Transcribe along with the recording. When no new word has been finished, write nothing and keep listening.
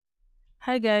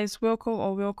Hi guys, welcome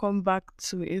or welcome back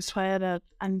to Inspire That,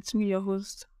 and it's me, your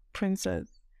host, Princess.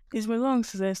 It's been long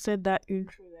since I said that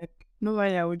intro. Like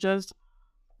normally I would just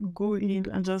go in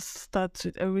and just start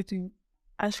with everything.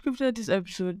 I scripted this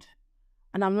episode,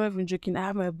 and I'm not even joking. I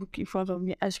have my book in front of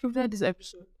me. I scripted this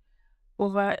episode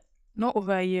over not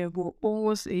over a year ago,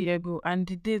 almost a year ago, and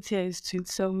the date here is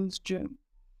 27th June.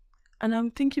 And I'm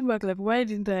thinking back, like, why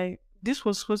didn't I? This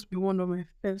was supposed to be one of my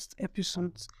first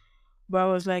episodes, but I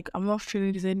was like, I'm not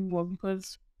feeling this anymore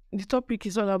because the topic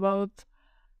is all about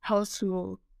how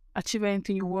to achieve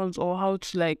anything you want or how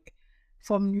to like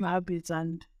form new habits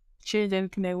and change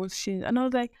anything that you want to change. And I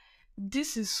was like,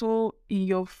 this is so in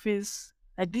your face.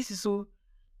 Like this is so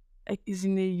like is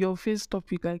in a your face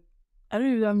topic. Like I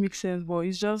don't know if that makes sense, but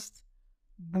it's just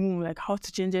boom, like how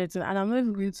to change anything. And I'm not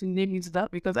even going to name it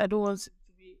that because I don't want it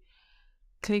to be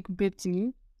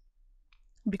clickbaiting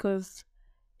because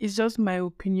it's just my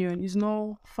opinion. It's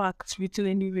no fact written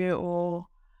anywhere or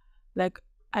like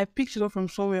I picked it up from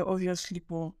somewhere obviously,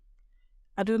 but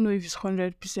I don't know if it's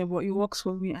 100%, but it works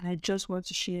for me and I just want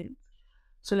to share it.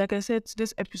 So like I said,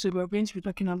 today's episode we're going to be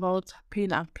talking about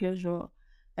pain and pleasure,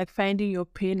 like finding your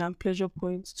pain and pleasure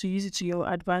points to use it to your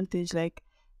advantage, like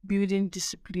building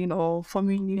discipline or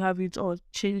forming new habits or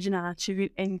changing and achieving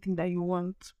anything that you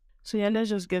want. So yeah, let's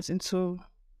just get into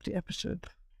the episode.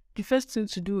 The first thing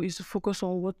to do is to focus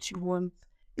on what you want.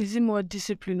 Is it more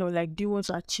discipline or like do you want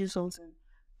to achieve something?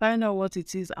 Find out what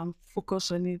it is and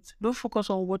focus on it. Don't focus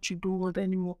on what you don't want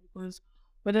anymore because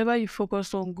whatever you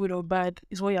focus on, good or bad,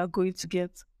 is what you are going to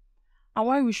get. And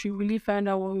why we should really find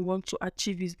out what we want to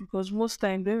achieve is because most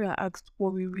times when we are asked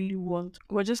what we really want,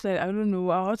 we're just like, I don't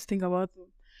know, I have to think about it.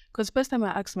 Because first time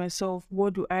I asked myself,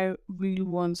 what do I really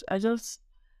want? I just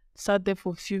sat there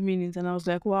for a few minutes and I was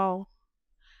like, wow,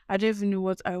 I don't even know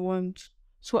what I want.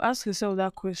 So ask yourself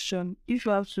that question. If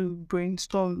you have to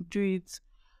brainstorm, do it.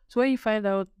 So when you find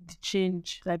out the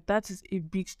change, like that is a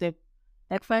big step.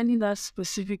 Like finding that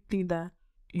specific thing that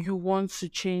you want to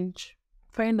change,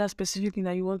 find that specific thing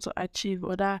that you want to achieve,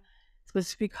 or that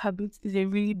specific habit is a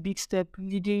really big step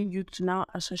leading you to now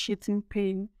associating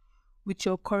pain with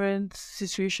your current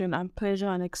situation and pleasure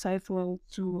and excitement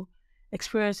to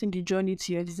experiencing the journey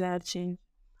to your desired change.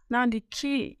 Now, the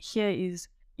key here is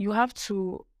you have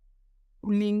to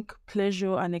link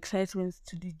pleasure and excitement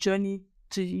to the journey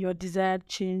to your desired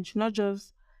change, not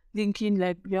just linking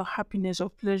like your happiness or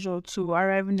pleasure to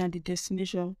arriving at the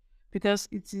destination. Because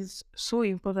it is so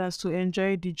important to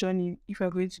enjoy the journey if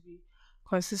you're going to be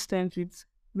consistent with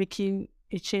making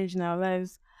a change in our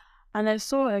lives. And I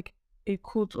saw like a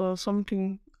quote or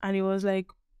something, and it was like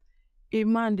a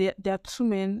man, there are two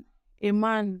men, a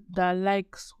man that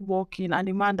likes walking and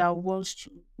a man that wants to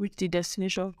reach the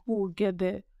destination, who will get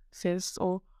there first,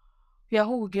 or yeah,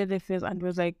 who will get there first? And it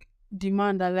was like the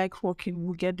man that likes walking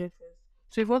will get there first.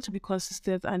 So if you want to be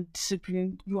consistent and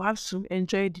disciplined, you have to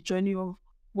enjoy the journey of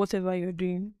whatever you're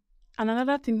doing. And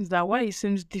another thing is that why it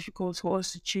seems difficult for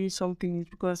us to change something is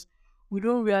because we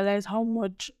don't realize how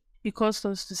much it costs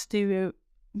us to stay where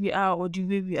we are or the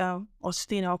way we are or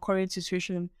stay in our current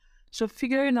situation. So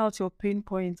figuring out your pain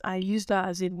points and use that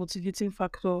as a motivating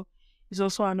factor is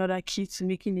also another key to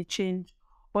making a change.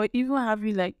 Or even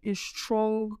having like a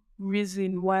strong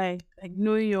reason why, like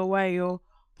knowing your why, your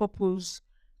purpose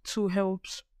too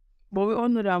helps. But we all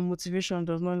know that motivation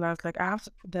does not last. Like I have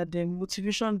to put that there.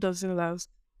 Motivation doesn't last,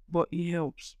 but it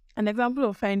helps. An example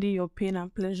of finding your pain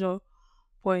and pleasure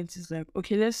point is like,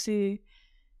 okay, let's say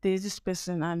there's this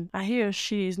person and he or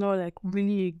she is not like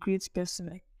really a great person.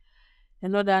 Like they're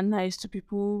not that nice to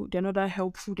people, they're not that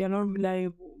helpful, they're not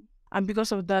reliable. And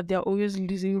because of that, they're always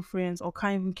losing friends or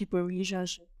can't even keep a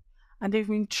relationship. And they've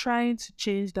been trying to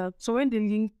change that. So when they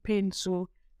link pain to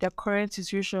their current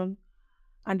situation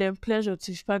and then pleasure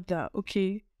to the fact that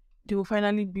okay, they will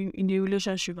finally be in a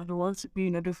relationship that they want to be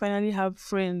in, or they'll finally have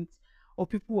friends or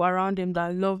people around them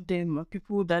that love them or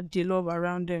people that they love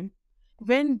around them.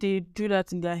 When they do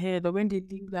that in their head or when they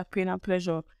link that pain and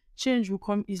pleasure, change will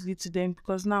come easily to them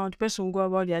because now the person will go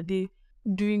about their day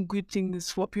doing good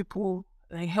things for people,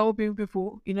 like helping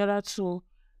people in order to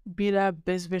be that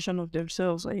best version of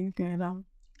themselves or anything like that.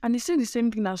 And it's still the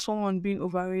same thing as someone being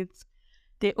overweight.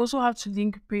 They also have to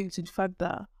link pain to the fact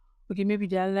that okay, maybe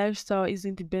their lifestyle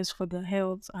isn't the best for their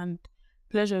health and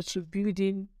pleasure to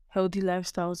building healthy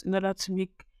lifestyles in order to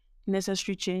make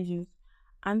necessary changes.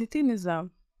 And the thing is that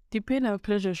the pain and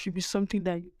pleasure should be something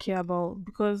that you care about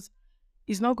because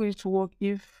it's not going to work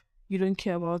if you don't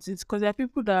care about it. Because there are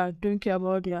people that don't care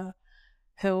about their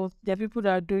health. There are people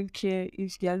that don't care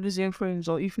if they are losing friends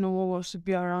or if no one wants to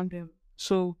be around them.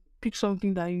 So pick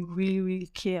something that you really, really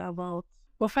care about.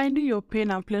 But finding your pain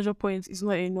and pleasure points is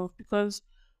not enough, because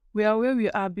we are where we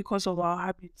are because of our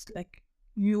habits. Like,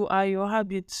 you are your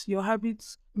habits. Your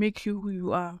habits make you who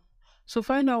you are. So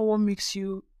find out what makes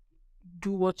you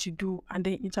do what you do and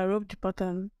then interrupt the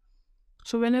pattern.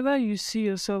 So whenever you see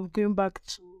yourself going back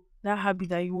to that habit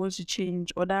that you want to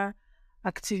change, or that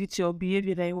activity or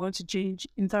behavior that you want to change,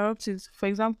 interrupt it. For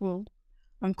example,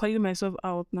 I'm calling myself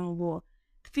out now, but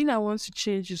the thing I want to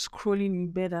change is scrolling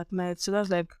in bed at night. So that's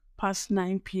like past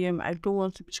 9 p.m. I don't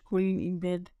want to be scrolling in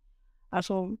bed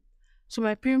at all. So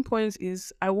my pain point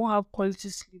is I won't have quality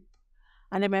sleep.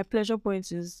 And then my pleasure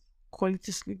point is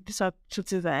quality sleep. These are two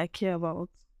things that I care about.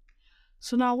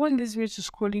 So now what leads me to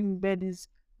scrolling in bed is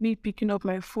me picking up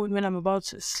my phone when I'm about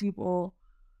to sleep, or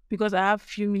because I have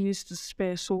few minutes to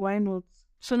spare. So why not?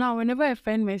 So now whenever I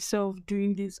find myself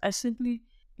doing this, I simply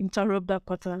interrupt that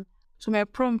pattern. So my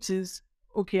prompt is,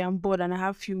 okay, I'm bored and I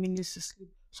have few minutes to sleep.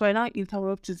 So I now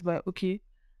interrupt it by, okay,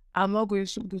 I'm not going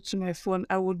to go to my phone.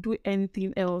 I will do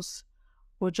anything else,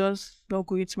 or just not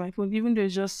go into my phone, even though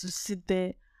it's just to sit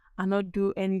there and not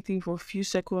do anything for a few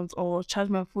seconds, or charge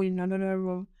my phone in another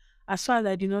room. As far as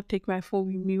I do not take my phone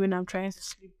with me when I'm trying to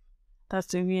sleep, that's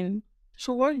the win.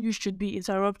 So what you should be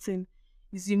interrupting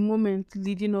is the moment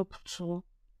leading up to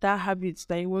that habit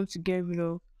that you want to get rid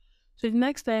of. So the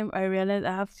next time I realize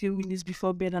I have few minutes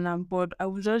before bed and I'm bored, I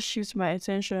will just shift my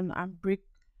attention and break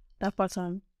that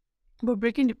pattern. But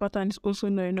breaking the pattern is also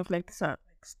not enough. Like, these are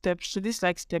like steps. So this is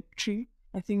like step 3.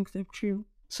 I think step 3.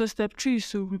 So step 3 is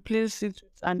to replace it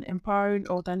with an empowering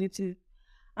alternative.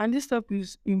 And this step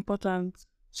is important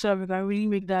so that we can really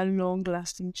make that long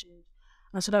lasting change.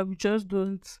 And so that we just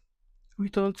don't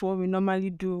return to what we normally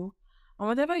do. And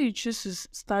whatever you choose to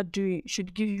start doing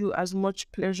should give you as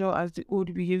much pleasure as the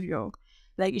old behavior.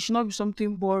 Like, it should not be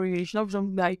something boring. It should not be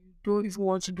something that you don't even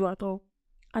want to do at all.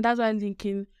 And that's why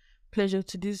linking pleasure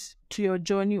to this, to your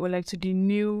journey, or like to the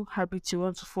new habit you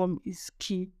want to form, is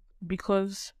key.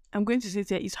 Because I'm going to say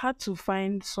that it's hard to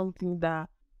find something that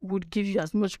would give you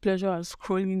as much pleasure as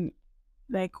scrolling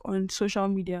like on social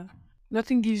media.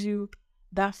 Nothing gives you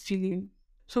that feeling.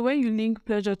 So when you link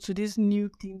pleasure to this new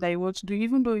thing that you want to do,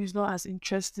 even though it's not as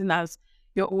interesting as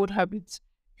your old habits,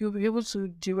 you'll be able to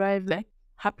derive like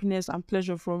happiness and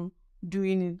pleasure from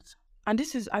doing it. And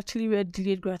this is actually where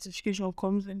delayed gratification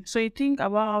comes in. So you think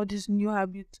about how this new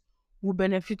habit will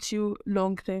benefit you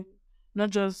long term. Not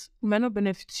just, it might not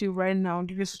benefit you right now.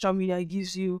 The social media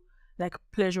gives you like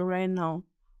pleasure right now,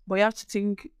 but you have to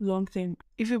think long term.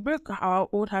 If you break our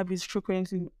old habits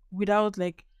frequently without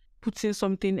like putting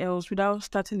something else, without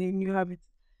starting a new habit,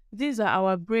 these are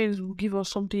our brains will give us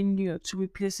something new to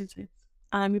replace it with.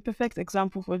 And I'm a perfect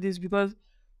example for this, because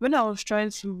when I was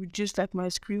trying to reduce like my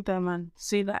screen time and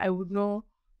say that I would not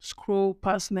scroll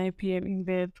past 9 p.m. in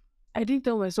bed, I didn't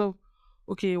tell myself,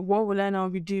 okay, what will I now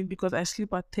be doing because I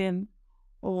sleep at 10?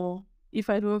 Or if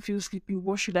I don't feel sleepy,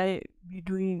 what should I be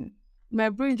doing? My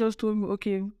brain just told me,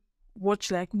 okay,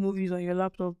 watch like movies on your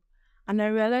laptop. And I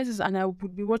realized this, and I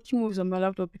would be watching movies on my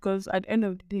laptop because at the end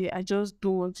of the day, I just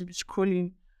don't want to be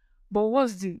scrolling. But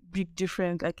what's the big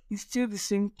difference? Like, it's still the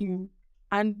same thing.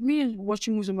 And me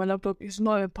watching movies on my laptop is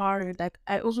not empowering. Like,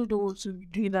 I also don't want to be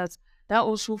doing that. That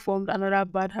also formed another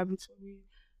bad habit for me.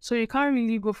 So you can't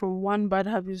really go from one bad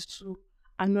habit to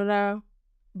another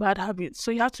bad habit.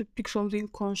 So you have to pick something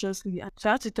consciously. And so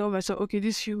I had to tell myself, okay,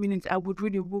 these few minutes I would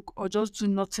read a book or just do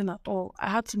nothing at all. I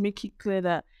had to make it clear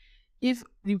that if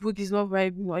the book is not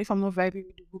vibing, or if I'm not vibing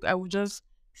with the book, I would just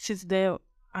sit there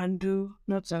and do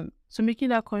nothing. So making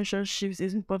that conscious shift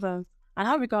is important. And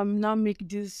how we can now make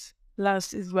this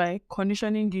last is by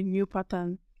conditioning the new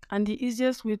pattern. And the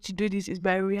easiest way to do this is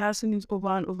by rehearsing it over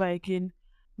and over again,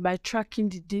 by tracking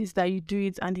the days that you do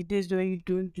it and the days where you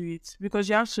don't do it. Because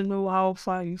you have to know how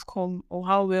far you've come or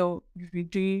how well you've been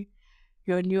doing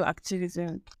your new activity.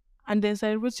 And then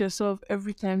celebrate yourself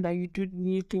every time that you do the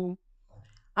new thing.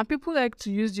 And people like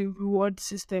to use the reward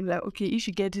system, like, okay, if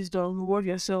you get this done, reward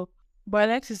yourself. But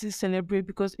I like to say celebrate,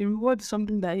 because a reward is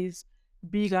something that is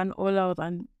big and all out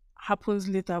and happens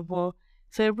later. But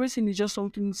celebrating is just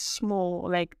something small,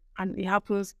 like, and it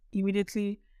happens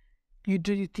immediately you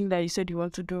do the thing that you said you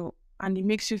want to do, and it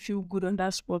makes you feel good on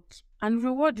that spot. And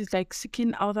reward is like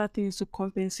seeking other things to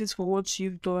compensate for what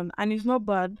you've done, and it's not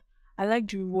bad. I like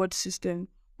the reward system,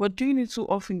 but doing it too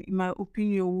often, in my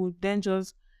opinion, would then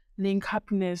just link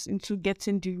happiness into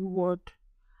getting the reward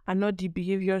and not the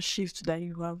behavior shift that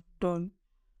you have done.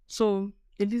 So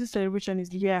a little celebration is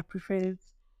the way I prefer it.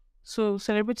 So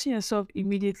celebrating yourself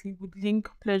immediately would link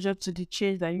pleasure to the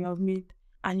change that you have made,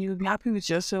 and you'll be happy with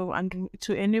yourself, and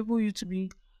to enable you to be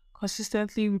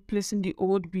consistently replacing the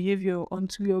old behavior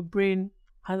until your brain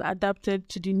has adapted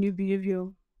to the new behavior.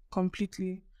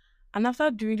 completely. And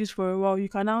after doing this for a while, you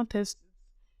can now test.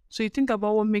 So you think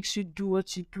about what makes you do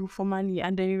what you do formally,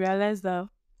 and then you realize that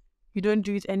you don't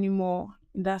do it anymore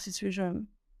in that situation.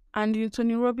 And in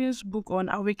Tony Robbins' book on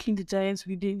Awakening the Giants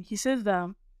Within, he says that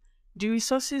the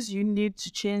resources you need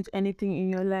to change anything in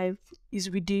your life is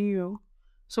within you.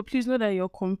 So please know that you're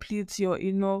complete, you're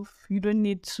enough. You don't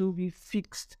need to be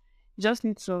fixed. You just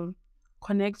need to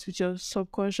connect with your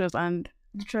subconscious and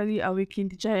literally awaken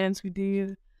the giants within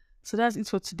you. So that's it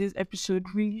for today's episode.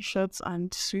 Really short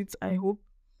and sweet, I hope.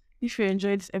 If you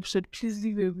enjoyed this episode, please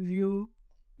leave a review.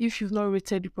 If you've not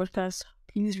rated the podcast,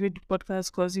 please rate the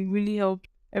podcast because it really helps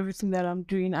everything that I'm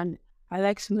doing. And I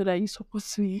like to know that you support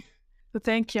me. So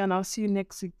thank you, and I'll see you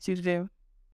next week, Tuesday.